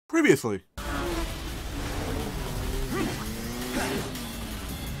Previously.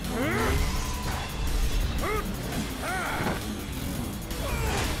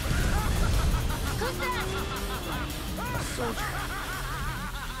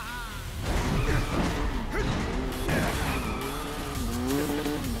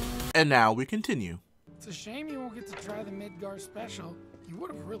 And now we continue. It's a shame you won't get to try the Midgar special. You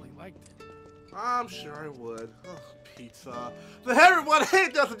would have really liked it. I'm sure I would. Oh, pizza. So hey everyone, hey,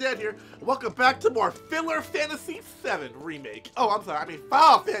 Justin Dan here. Welcome back to more Filler Fantasy VII Remake. Oh, I'm sorry, I mean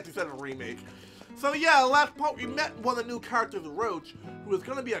Final Fantasy VII Remake. So yeah, last part we met one of the new characters, Roach, who is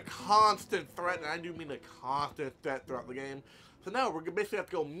going to be a constant threat, and I do mean a constant threat throughout the game. So now we're basically have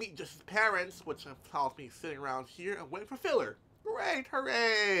to go meet just his parents, which tells me sitting around here and waiting for Filler. Great,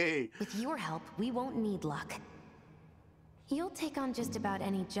 hooray! With your help, we won't need luck. You'll take on just about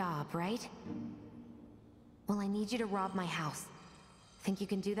any job, right? Well, I need you to rob my house. Think you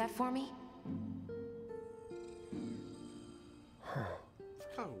can do that for me? It's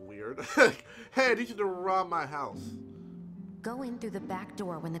kind of weird. Hey, I need you to rob my house. Go in through the back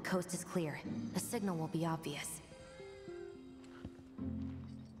door when the coast is clear. The signal will be obvious.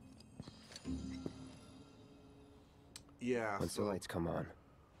 Yeah. Once the lights come on,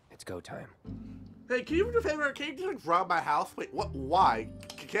 it's go time. Hey, can you do me a favor? Can you just like, rob my house? Wait, what? Why?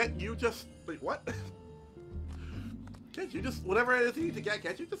 Can't you just... Wait, what? Can't you just... Whatever it is you need to get,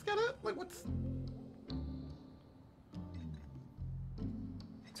 can't you just get it? Like, what's...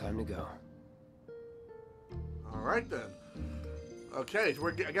 Time to go. Alright, then. Okay, so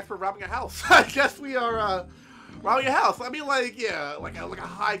I guess we're robbing a house. I guess we are, robbing a house. I mean, like, yeah, like a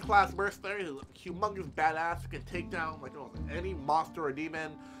high-class mercenary who's a humongous badass who can take down, like, any monster or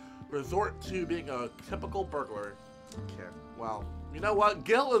demon. Resort to being a typical burglar. Okay, well, you know what?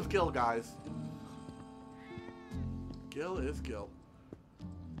 Gil is Gil, guys. Gil is Gil.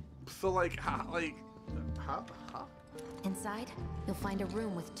 So, like, huh? Inside, you'll find a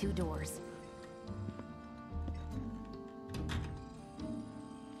room with 2 doors.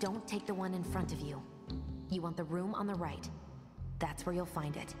 Don't take the one in front of you. You want the room on the right. That's where you'll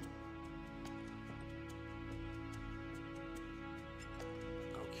find it.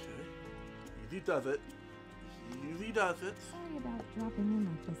 Easy does it. Easy does it. Sorry about dropping in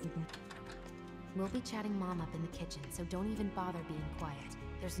like this again. We'll be chatting Mom up in the kitchen, so don't even bother being quiet.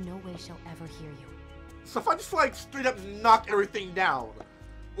 There's no way she'll ever hear you. So if I just like straight up knock everything down,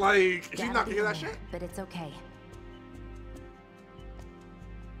 like, is she not gonna hear that shit? But it's okay.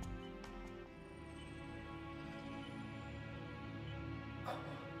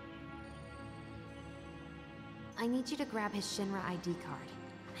 I need you to grab his Shinra ID card.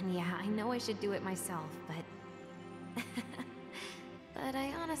 And yeah, I know I should do it myself, but... but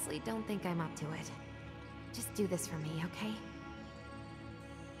I honestly don't think I'm up to it. Just do this for me, okay?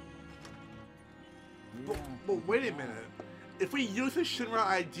 But wait a minute. If we use his Shinra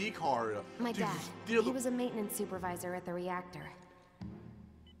ID card... My dad, he was a maintenance supervisor at the reactor.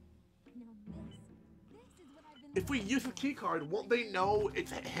 If we use the key card, won't they know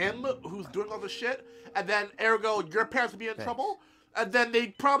it's him who's doing all the shit? And then, ergo, your parents will be in trouble? And then they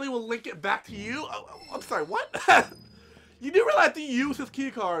probably will link it back to you? Oh, I'm sorry, what? You do realize if you use his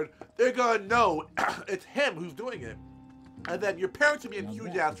key card, they're gonna know it's him who's doing it. And then your parents will be in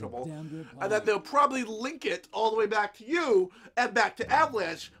huge ass trouble. And then they'll probably link it all the way back to you and back to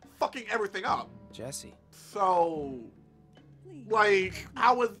Avalanche, fucking everything up. Jesse. So, like,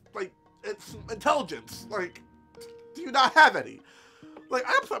 how is, like, it's intelligence. Like, do you not have any? Like,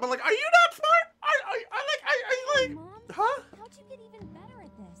 I'm sorry, but like, are you not smart? I like, Mom, huh? how'd you get even better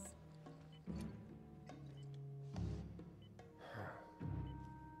at this?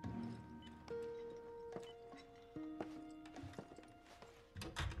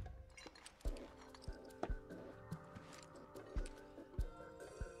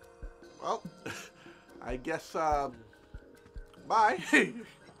 Well, I guess, bye.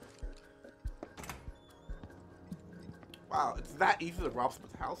 Wow, it's that easy to rob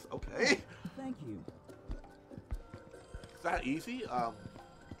someone's house? Okay. Thank you. It's that easy?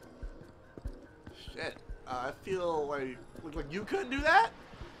 Shit. I feel like you couldn't do that?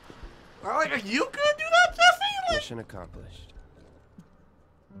 Like you couldn't do that, Jesse? Mission accomplished.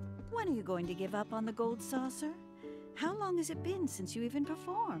 When are you going to give up on the gold saucer? How long has it been since you even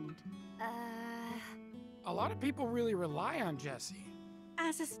performed? A lot of people really rely on Jesse.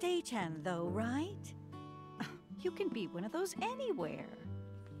 As a stagehand, though, right? You can be one of those anywhere.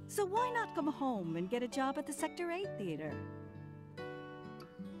 So why not come home and get a job at the Sector 8 theater?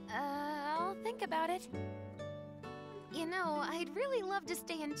 I'll think about it. You know, I'd really love to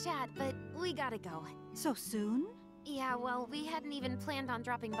stay and chat, but we gotta go. So soon? Yeah, well, we hadn't even planned on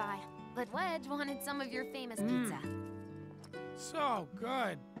dropping by. But Wedge wanted some of your famous pizza. So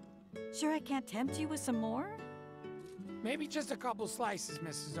good. Sure I can't tempt you with some more? Maybe just a couple slices,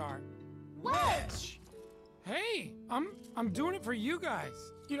 Mrs. R. Wedge! Hey, I'm doing it for you guys.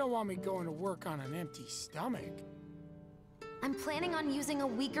 You don't want me going to work on an empty stomach. I'm planning on using a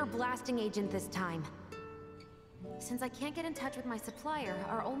weaker blasting agent this time. Since I can't get in touch with my supplier,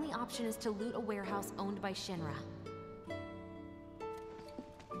 our only option is to loot a warehouse owned by Shinra.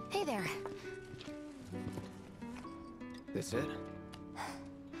 Hey there. This it?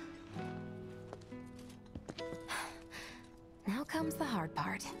 Now comes the hard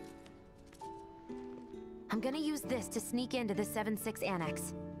part. I'm gonna use this to sneak into the 7-6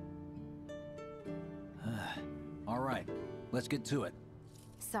 annex. All right, let's get to it.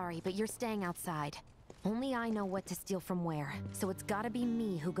 Sorry, but you're staying outside. Only I know what to steal from where, so it's gotta be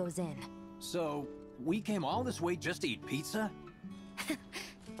me who goes in. So, we came all this way just to eat pizza?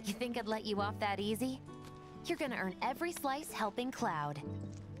 You think I'd let you off that easy? You're gonna earn every slice helping Cloud.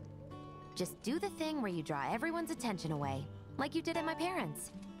 Just do the thing where you draw everyone's attention away, like you did at my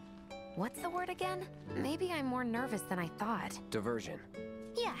parents'. What's the word again? Maybe I'm more nervous than I thought. Diversion.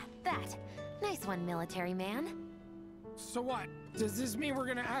 Yeah, that. Nice one, military man. So what? Does this mean we're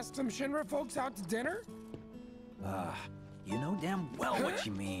gonna ask some Shinra folks out to dinner? You know damn well what she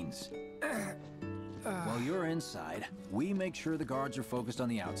means. While you're inside, we make sure the guards are focused on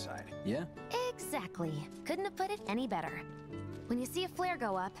the outside, yeah? Exactly. Couldn't have put it any better. When you see a flare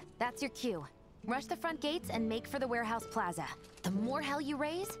go up, that's your cue. Rush the front gates and make for the warehouse plaza. The more hell you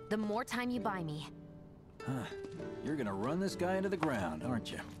raise, the more time you buy me. You're gonna run this guy into the ground,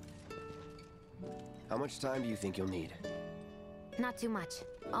 aren't you? How much time do you think you'll need? Not too much.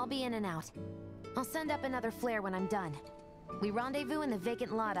 I'll be in and out. I'll send up another flare when I'm done. We rendezvous in the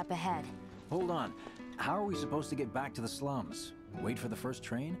vacant lot up ahead. Hold on. How are we supposed to get back to the slums? Wait for the first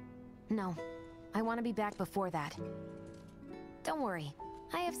train? No. I want to be back before that. Don't worry.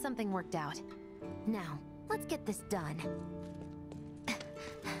 I have something worked out. Now, let's get this done.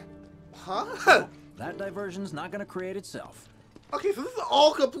 Huh? That diversion's not gonna create itself. Okay, so this is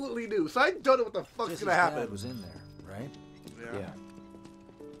all completely new, so I don't know what the fuck's Jesse's gonna happen. dad was in there, right? Yeah.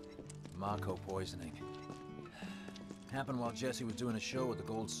 Mako poisoning. Happened while Jesse was doing a show with the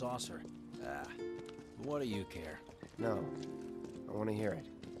Gold Saucer. What do you care? No. I want to hear it.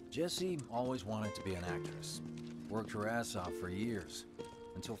 Jessie always wanted to be an actress. Worked her ass off for years.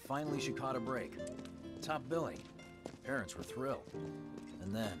 Until finally she caught a break. Top billing. Parents were thrilled.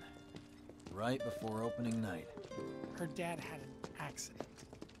 And then, right before opening night, Her dad had an accident.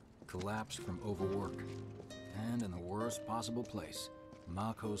 collapsed from overwork. And in the worst possible place,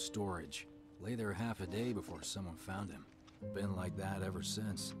 Mako's storage. Lay there half a day before someone found him. Been like that ever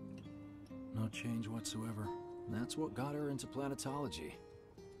since. No change whatsoever. That's what got her into planetology.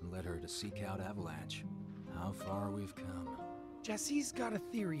 And led her to seek out Avalanche. How far we've come. Jesse's got a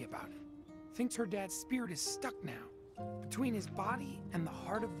theory about it. Thinks her dad's spirit is stuck now, between his body and the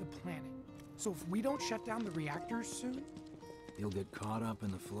heart of the planet. So if we don't shut down the reactors soon... He'll get caught up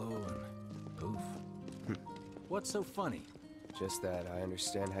in the flow and poof. What's so funny? Just that I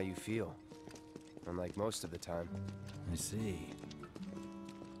understand how you feel. Unlike most of the time. I see.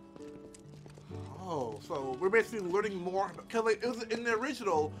 Oh, so we're basically learning more because like, it was in the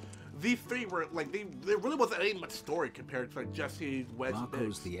original, these three were like there really wasn't any much story compared to like Jesse, Wedge, and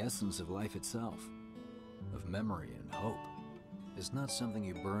Mako's Biggs. the essence of life itself. Of memory and hope. It's not something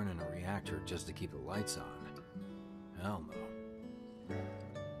you burn in a reactor just to keep the lights on. Hell no.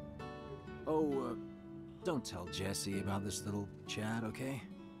 Oh, don't tell Jessie about this little chat, okay?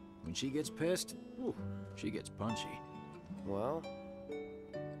 When she gets pissed, ooh, she gets punchy. Well,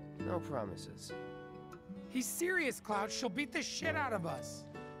 no promises. He's serious, Cloud. She'll beat the shit out of us.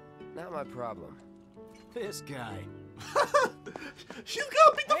 Not my problem. This guy. She's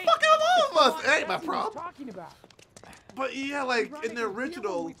gonna beat the fuck out of all of us. It ain't my That's what problem. he's talking about. But yeah, like in the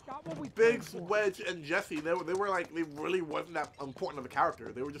original, Biggs, Wedge, and Jesse, they were like they really wasn't that important of a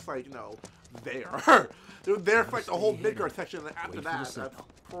character. They were just like there. They were there for like the whole Midgard section. And after Wait for the that, that's signal.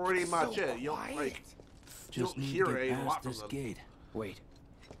 pretty much it. You don't quiet. like you Just don't need hear to a get lot past from this them. gate. Wait.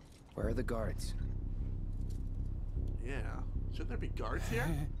 Where are the guards? Yeah, shouldn't there be guards here?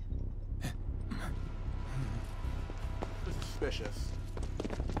 This is suspicious.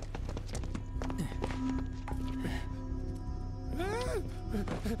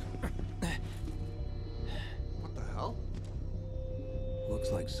 What the hell?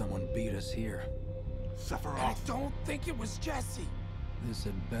 Looks like someone beat us here. I Sephiroth. don't think it was Jesse. This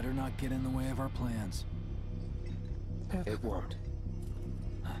had better not get in the way of our plans. It won't.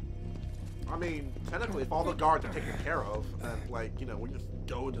 I mean, technically, if all the guards are taken care of, and like, you know, we just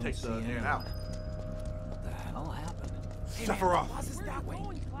go and take the in and out. What the hell happened? Hey, Sephiroth. man, plaza's that way.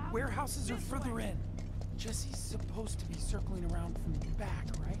 Warehouses are further in. Jesse's supposed to be circling around from the back,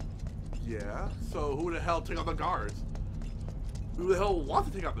 right? Yeah. So who the hell took out the guards? Who the hell wants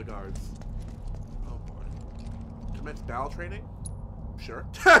to take out the guards? Oh boy. Commence battle training? Sure.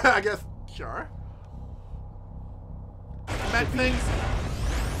 I guess. Sure.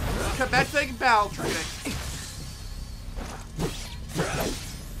 Commencing battle training.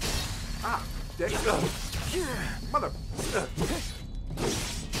 Ah, dick. Mother.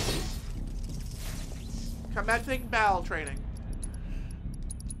 Commencing battle training.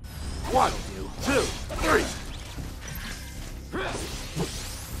 1, 2, 3.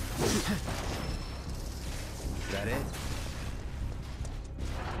 Is that it?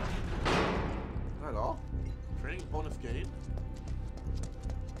 Not all. Training bonus gain.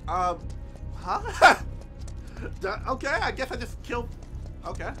 Huh? Okay, I guess I just killed.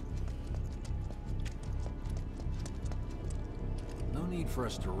 Okay. No need for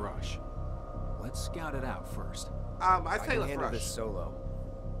us to rush. Let's scout it out first. I say can let's handle rush. this solo.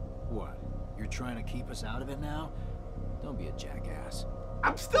 What? You're trying to keep us out of it now? Don't be a jackass.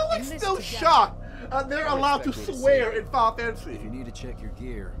 I'm still like In this still together. shocked. They're allowed to expect me to swear say in Final If you Fantasy. need to check your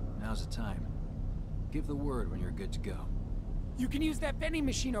gear, now's the time. Give the word when you're good to go. You can use that vending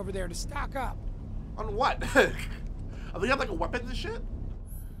machine over there to stock up. On what? Oh, they have like a weapons and shit?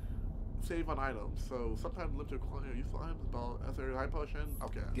 Save on items. So sometimes limited quantity of useful items about as a high potion.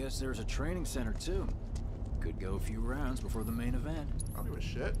 Okay. Guess there's a training center too. Could go a few rounds before the main event. I don't give a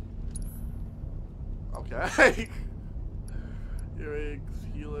shit. Okay. Earrings,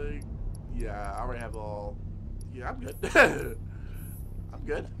 healing. Yeah, I already have all. Yeah, I'm good. I'm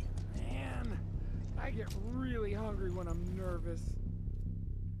good. Man, I get really hungry when I'm nervous.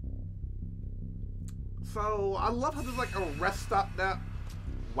 So I love how there's like a rest stop now.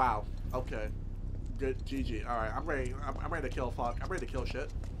 Wow. Okay. Good. GG. All right. I'm ready. I'm ready to kill fuck. I'm ready to kill shit.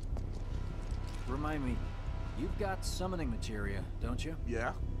 Remind me, you've got summoning materia, don't you?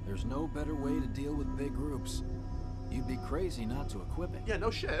 Yeah. There's no better way to deal with big groups. You'd be crazy not to equip it. Yeah.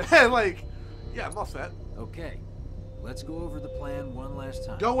 No shit. Like, yeah, I'm all set. Okay, let's go over the plan one last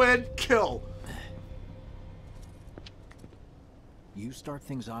time. Go in, kill. You start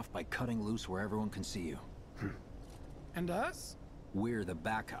things off by cutting loose where everyone can see you. And us? We're the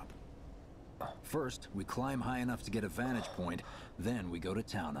backup. First, we climb high enough to get a vantage point, then we go to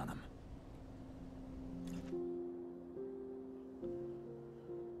town on them.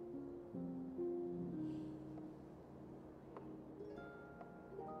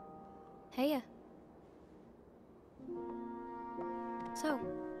 Heya. So,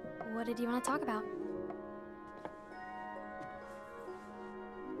 what did you want to talk about?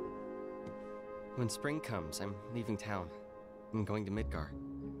 When spring comes, I'm leaving town. I'm going to Midgar.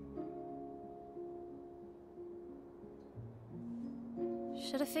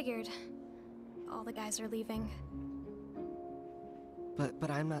 Should have figured. All the guys are leaving. But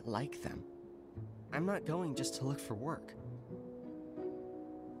I'm not like them. I'm not going just to look for work.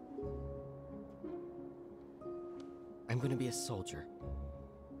 I'm going to be a soldier.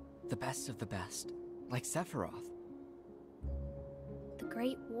 The best of the best. Like Sephiroth. The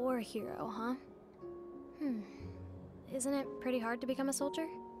Great War hero, huh? Isn't it pretty hard to become a soldier?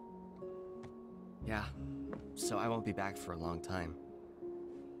 Yeah. So I won't be back for a long time.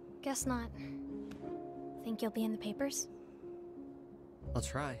 Guess not. Think you'll be in the papers? I'll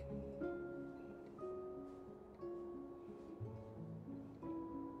try.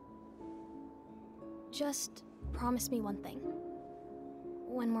 Just promise me one thing.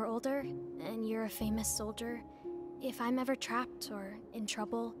 When we're older, and you're a famous soldier, if I'm ever trapped or in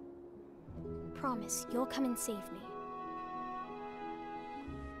trouble, promise you'll come and save me.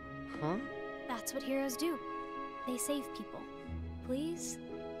 Huh? That's what heroes do. They save people. Please?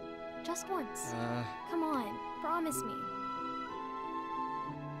 Just once. Come on, promise me.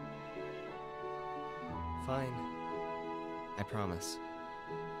 Fine. I promise.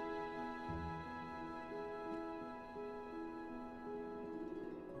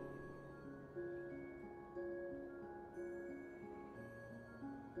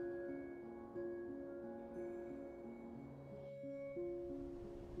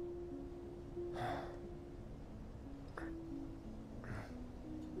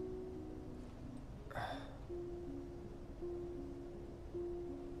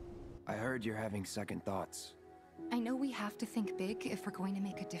 I heard you're having second thoughts. I know we have to think big if we're going to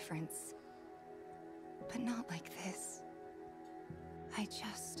make a difference. But not like this. I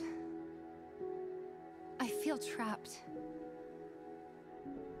feel trapped.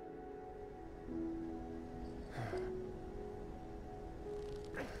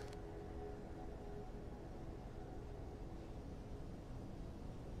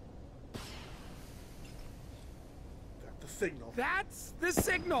 signal. That's the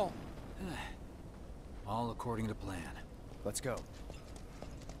signal. All according to plan. Let's go.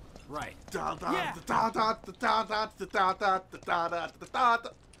 Right. Da da Yeah. da da da da da da da da da da da.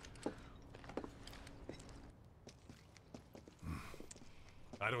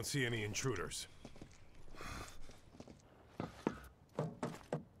 I don't see any intruders.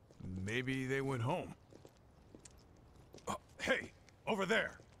 Maybe they went home. Oh, hey, over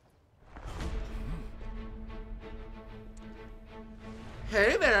there.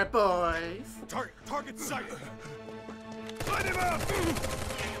 Hey there, boys. Target sighted. Light him up.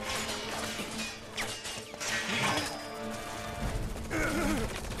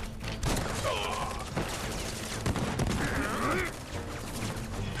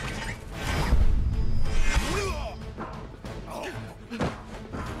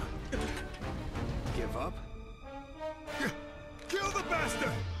 Give up? Kill the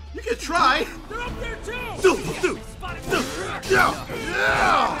bastard. You can try. They're up there too. Yeah.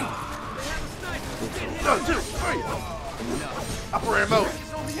 No, 2, 3. Upper ammo.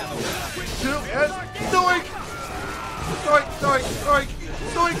 2 and doink. Doink, doink, doink,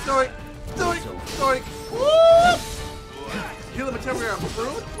 doink, doink, doink, doink. Woo! Heal the material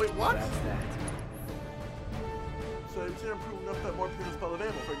improved? Wait, what? That's that. So it's improved enough that more people spell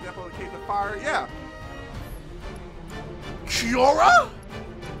available. For example, in the case of fire, yeah. Cura?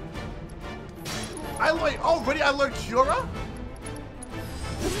 Already I learned Cura?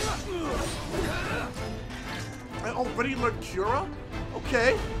 I already learned Cura?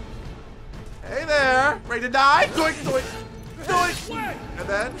 Okay. Hey there. Ready to die? Doink, doink, doink. And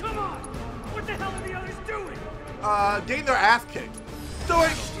then? Come on. What the hell are the others doing? Getting their ass kicked.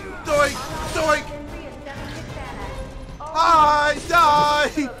 Doink, doink, doink. I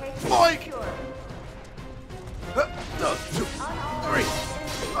die. Boink. 2, 3.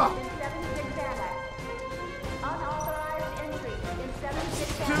 Oh.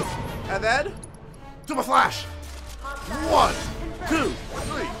 2, and then do my flash. 1, 2,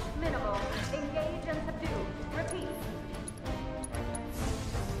 3. Minimal. Engage and subdue. Repeat.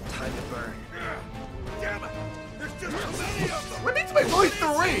 Time to burn. Damn it! There's just too many of them. What do you mean only 3?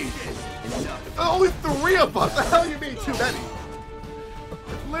 There's only 3 of us. The hell you mean too many?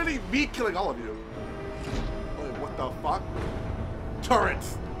 It's literally me killing all of you. Wait, what the fuck?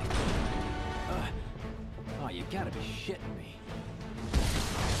 Turrets. Oh, you gotta be shitting me.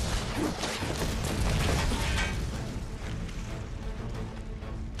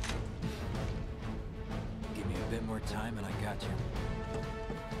 Give me a bit more time and I got you.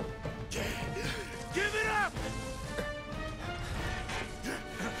 Give it up!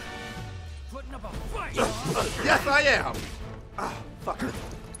 Putting up a fight. Yes, I am. Ah, fuck it.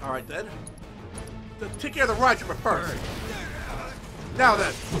 All right then. Take care of the ride trooper first. Now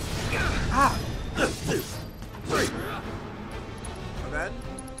then. Ah, 2, 3. And then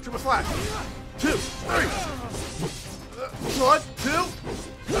triple slash. 2, 3. 1, 2,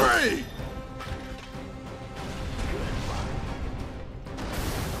 3.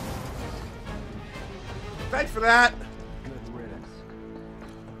 Thanks for that. Good riddance.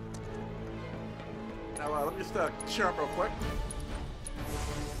 Now let me just cheer up real quick.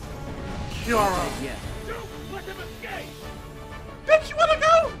 Kiara. Yeah. Let them escape! Bitch, you wanna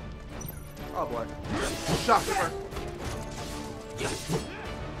go? Oh boy. Shock trooper. 2.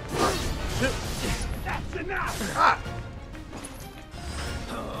 That's enough! Ah!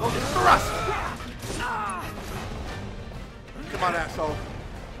 Look at thrust! Come on, asshole.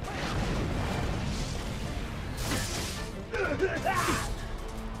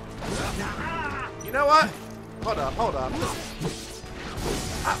 You know what? Hold up, hold up.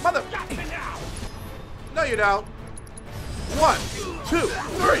 Ah, mother! No, you don't. 1, 2,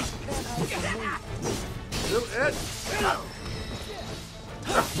 3. 2 and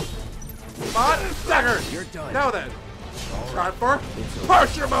come on, stagger. You're done. Now then, time for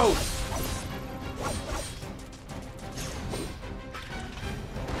partial mode.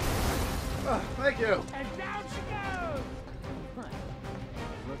 Thank you. And down she goes.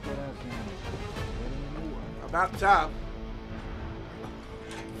 Look at us now. About time.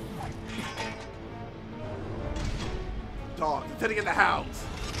 Dog, sitting in the house.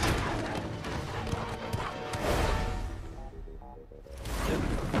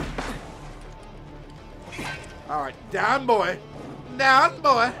 All right, down, boy. Down,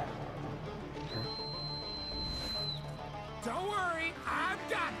 boy. Don't worry, I've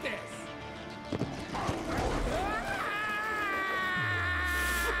got this.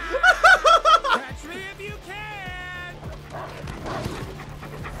 Catch me if you can.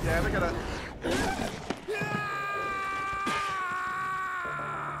 Yeah, they gotta.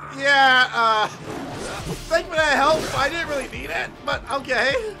 Yeah, Thank you for that help. I didn't really need it, but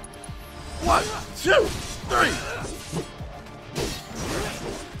okay. 1, 2, 3.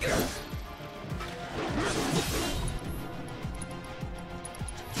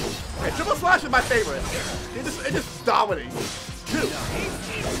 Okay, triple slash is my favorite. It just dominates. 2.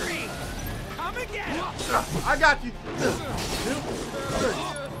 Come again. I got you. 2, 3.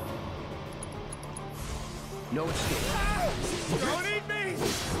 No escape. Don't eat me!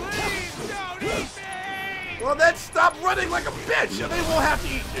 Please don't eat me! Well, then stop running like a bitch, and they won't have to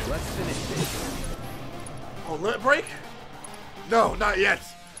eat you. Let's finish this. Oh, limit break? No, not yet.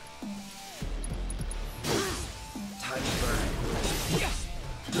 Time to burn.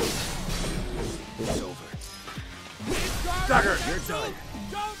 It's over. Dagger. You're done.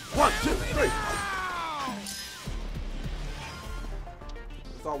 1, 2, 3.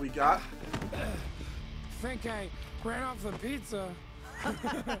 That's all we got. Think I ran off the pizza.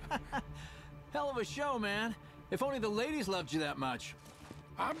 Hell of a show, man. If only the ladies loved you that much.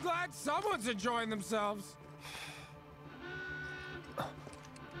 I'm glad someone's enjoying themselves.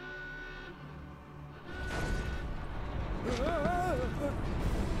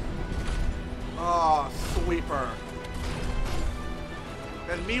 Oh, sweeper.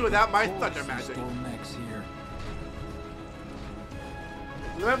 And me without my thunder magic. Mechs here.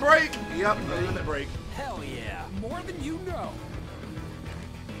 Limit break? Yep, limit break. Hell yeah. More than you know.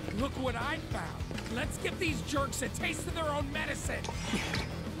 Look what I found. Let's give these jerks a taste of their own medicine.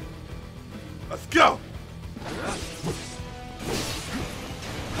 Let's go.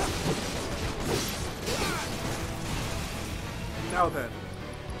 Now then,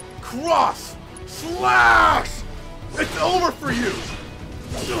 cross, slash. It's over for you.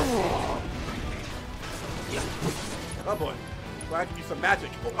 Oh boy, glad I can use some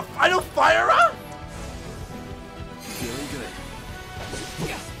magic. Oh, a final fire up? Feeling good.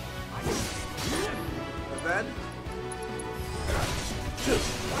 And then 2,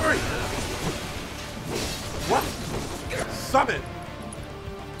 3. What? Summon.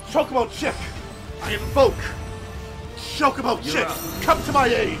 Chocobo Chick. I invoke. Chocobo Chick. Come to my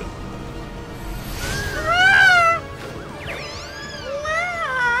aid.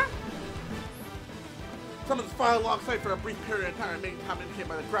 Summons fire alongside for a brief period of time, making time indicated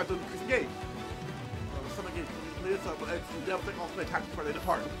by the crowd to increase engage. Summon engage. It's the devil thing ultimate attack before they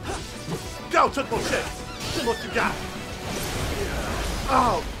depart. Go, Chocobo Chick. See what you got.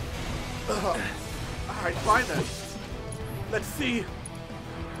 Oh. Alright, fine then. Let's see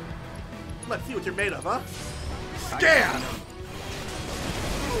what you're made of, huh? Scan!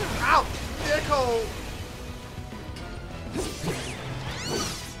 Ow! Nickel!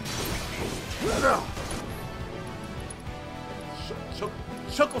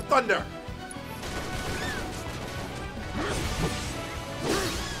 Choco Thunder!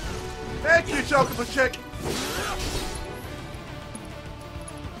 Thank you, Chocobo Chick!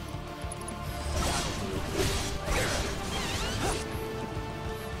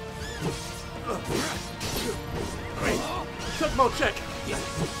 Chocobo Chick!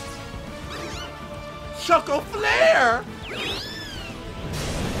 Choco Flare!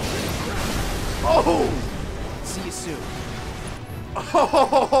 Oh! See you soon.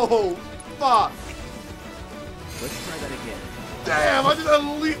 Oh! Fuck! Let's try that again. Damn! I just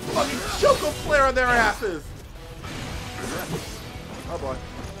unleashed fucking Choco Flare on their asses! Oh boy.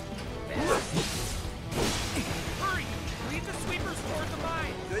 Hurry! Lead the sweepers toward the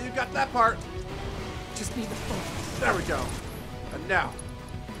mine. Yeah, you got that part. Just need the focus. There we go. And now,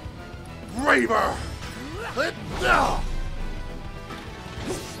 Braver!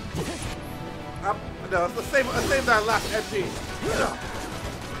 No, it's the same as our last MP.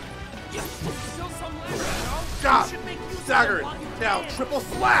 Still some left, you know? God! You should make use of Staggered! it while you Now, can. triple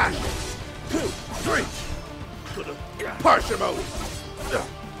slash! 2, 3! To the partial mode!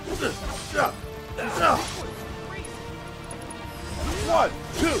 1,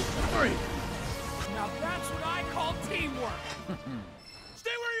 2, 3! Now that's what I call teamwork.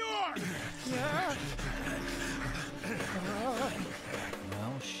 Stay where you are.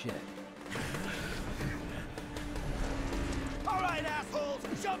 Well, shit. All right, assholes,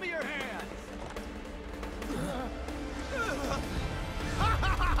 show me your hands.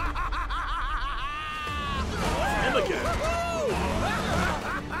 Him again!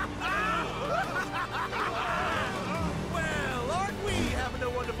 Well, aren't we having a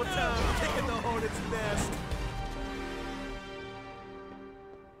wonderful time kicking the hornet's nest?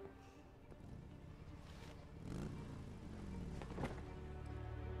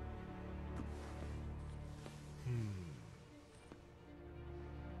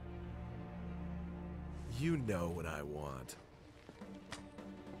 You know what I want.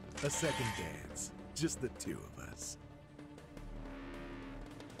 A second dance. Just the two of us.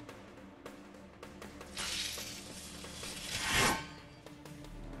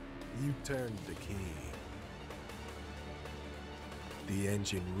 You turned the key. The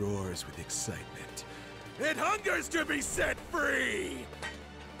engine roars with excitement. It hungers to be set free!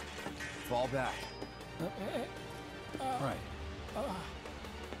 Fall back. Right.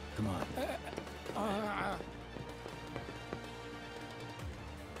 Come on.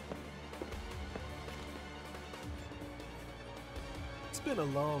 It's been a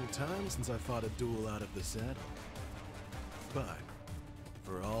long time since I fought a duel out of the saddle. But,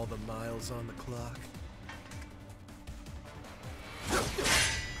 for all the miles on the clock,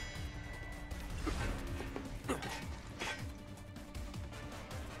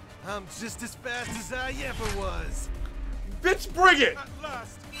 I'm just as fast as I ever was. Bitch, bring it! At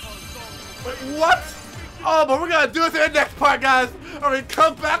last, Wait, what? Oh, but we're gonna do it in the next part, guys. I mean,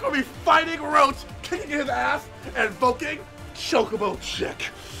 come back, we'll be fighting Roach, kicking his ass, and invoking Chocobo Chick.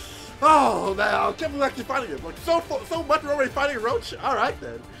 Oh, man, I can't believe we're actually fighting him. Like, so much we're already fighting Roach? Alright,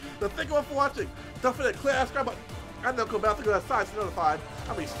 then. So thank you all for watching. Don't forget to click that subscribe button. And then come back to go outside to be notified.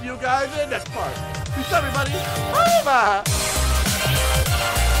 I'll be see you guys in the next part. Peace out, everybody. Bye-bye.